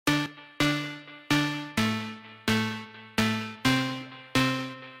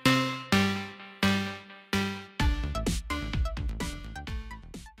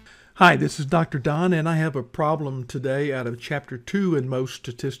Hi, this is Dr. Don, and I have a problem today out of Chapter 2 in most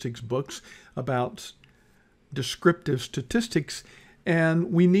statistics books about descriptive statistics,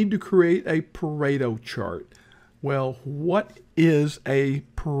 and we need to create a Pareto chart. Well, what is a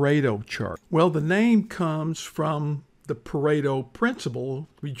Pareto chart? Well, the name comes from the Pareto principle,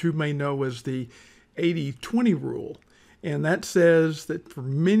 which you may know as the 80-20 rule. And that says that for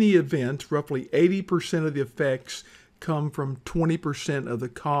many events, roughly 80% of the effects come from 20% of the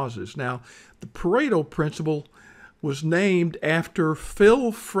causes. Now, the Pareto principle was named after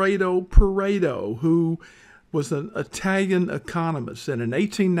Vilfredo Pareto, who was an Italian economist. And in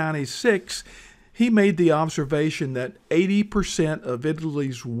 1896, he made the observation that 80% of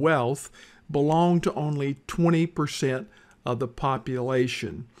Italy's wealth belonged to only 20% of the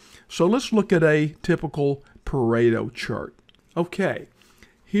population. So let's look at a typical Pareto chart. Okay,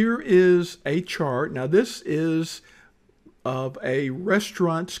 here is a chart. Now this is of a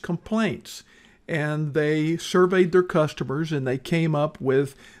restaurant's complaints, and they surveyed their customers and they came up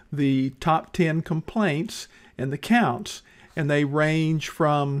with the top 10 complaints and the counts, and they range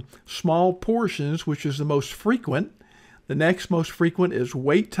from small portions, which is the most frequent. The next most frequent is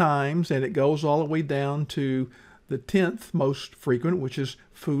wait times, and it goes all the way down to the 10th most frequent, which is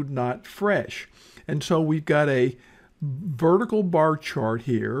food not fresh. And so we've got a vertical bar chart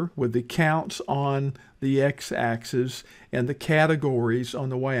here with the counts on the x-axis and the categories on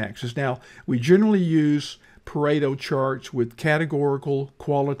the y-axis. Now, we generally use Pareto charts with categorical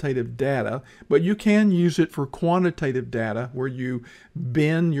qualitative data, but you can use it for quantitative data where you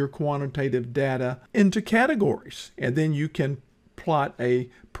bin your quantitative data into categories, and then you can plot a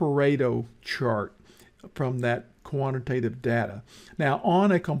Pareto chart from that quantitative data. Now,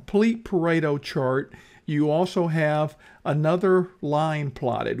 on a complete Pareto chart, you also have another line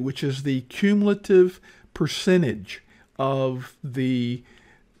plotted, which is the cumulative percentage of the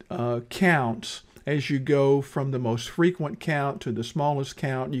counts as you go from the most frequent count to the smallest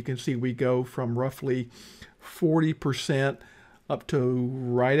count. You can see we go from roughly 40% up to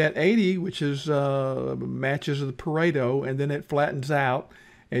right at 80, which is matches the Pareto, and then it flattens out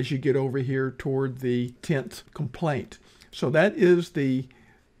as you get over here toward the 10th complaint. So that is the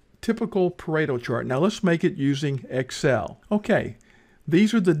typical Pareto chart. Now let's make it using Excel. Okay,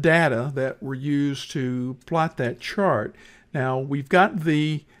 these are the data that were used to plot that chart. Now we've got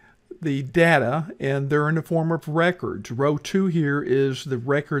the data, and they're in the form of records. Row 2 here is the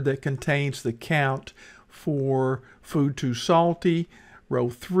record that contains the count for food too salty.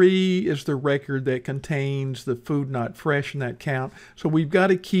 Row 3 is the record that contains the food not fresh in that count. So we've got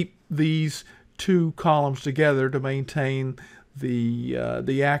to keep these two columns together to maintain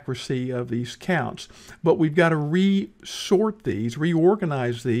the accuracy of these counts. But we've got to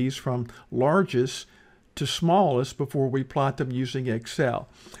reorganize these from largest to smallest before we plot them using Excel.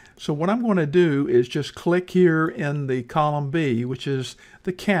 So what I'm going to do is just click here in the column B, which is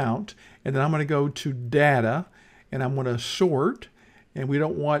the count, and then I'm going to go to data, and I'm going to sort, and we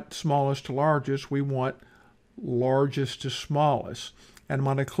don't want smallest to largest, we want largest to smallest. And I'm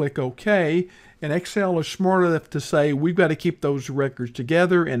going to click OK, and Excel is smart enough to say we've got to keep those records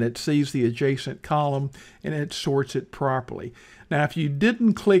together, and it sees the adjacent column and it sorts it properly. Now if you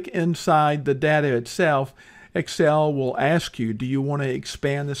didn't click inside the data itself, Excel will ask you, do you want to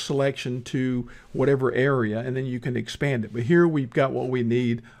expand the selection to whatever area, and then you can expand it. But here we've got what we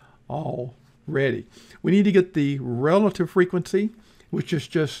need already. We need to get the relative frequency, which is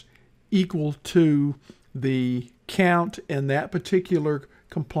just equal to the count in that particular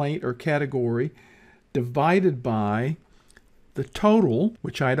complaint or category, divided by the total,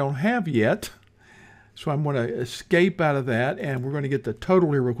 which I don't have yet. So I'm going to escape out of that, and we're going to get the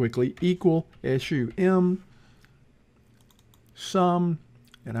total here real quickly, equal SUM, sum,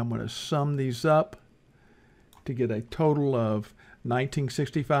 and I'm going to sum these up to get a total of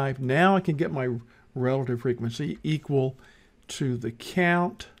 1965. Now I can get my relative frequency equal to the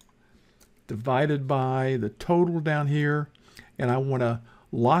count divided by the total down here, and I want to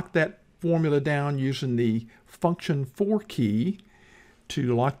lock that formula down using the function 4 key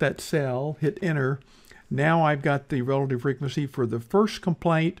to lock that cell, hit enter. Now I've got the relative frequency for the first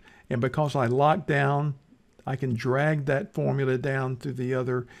complaint, and because I locked down, I can drag that formula down to the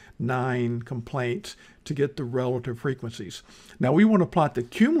other 9 complaints to get the relative frequencies. Now we want to plot the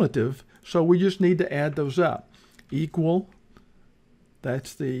cumulative, so we just need to add those up. Equal,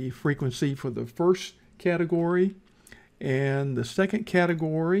 that's the frequency for the first category, and the second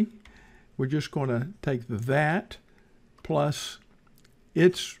category, we're just going to take that plus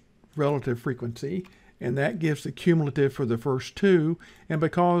its relative frequency, and that gives the cumulative for the first two. And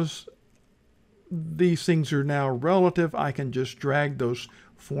because these things are now relative, I can just drag those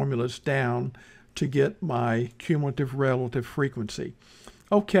formulas down to get my cumulative relative frequency.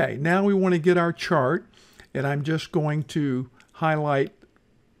 Okay, now we want to get our chart, and I'm just going to highlight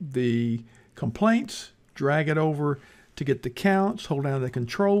the complaints, drag it over to get the counts, hold down the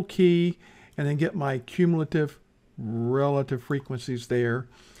control key, and then get my cumulative relative frequencies there.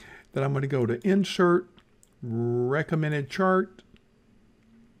 Then I'm going to go to Insert, Recommended Chart,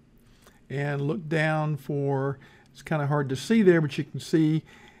 and look down for, it's kind of hard to see there, but you can see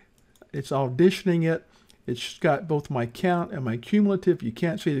it's auditioning it. It's got both my count and my cumulative. You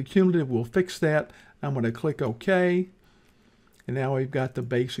can't see the cumulative. We'll fix that. I'm going to click OK. And now we've got the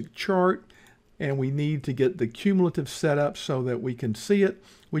basic chart, and we need to get the cumulative set up so that we can see it.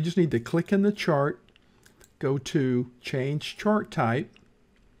 We just need to click in the chart, go to Change Chart Type,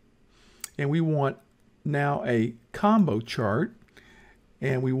 and we want now a combo chart,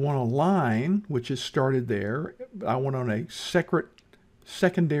 and we want a line, which is started there. I want on a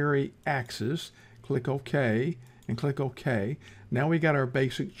secondary axis. Click OK and click OK. Now we got our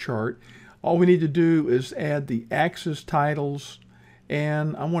basic chart. All we need to do is add the axis titles,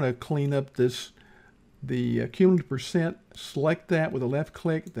 and I want to clean up this, the cumulative percent. Select that with a left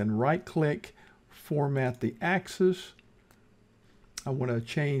click, then right click, format the axis. I want to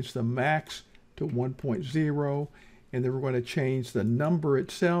change the max to 1.0, and then we're going to change the number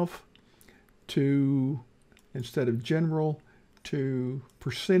itself to, instead of general, to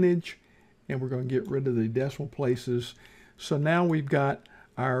percentage, and we're going to get rid of the decimal places. So now we've got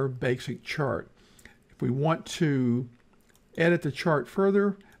our basic chart. If we want to edit the chart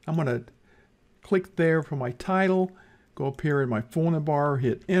further, I'm going to click there for my title, go up here in my formula bar,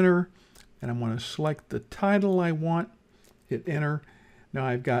 hit enter, and I'm going to select the title I want, hit enter. Now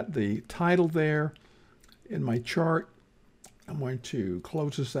I've got the title there in my chart. I'm going to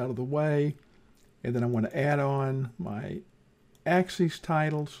close this out of the way, and then I want to add on my axis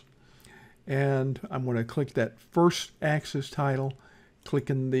titles, and I'm going to click that first axis title,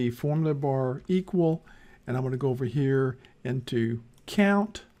 click in the formula bar equal, and I'm going to go over here into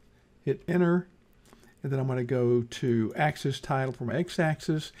count, hit enter, and then I'm going to go to axis title from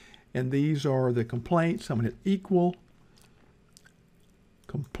x-axis, and these are the complaints. I'm going to hit equal,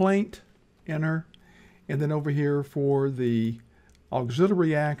 complaint, enter, and then over here for the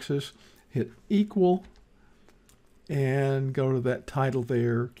auxiliary axis, hit equal, and go to that title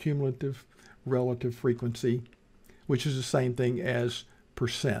there, cumulative relative frequency, which is the same thing as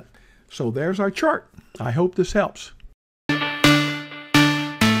percent. So there's our chart. I hope this helps.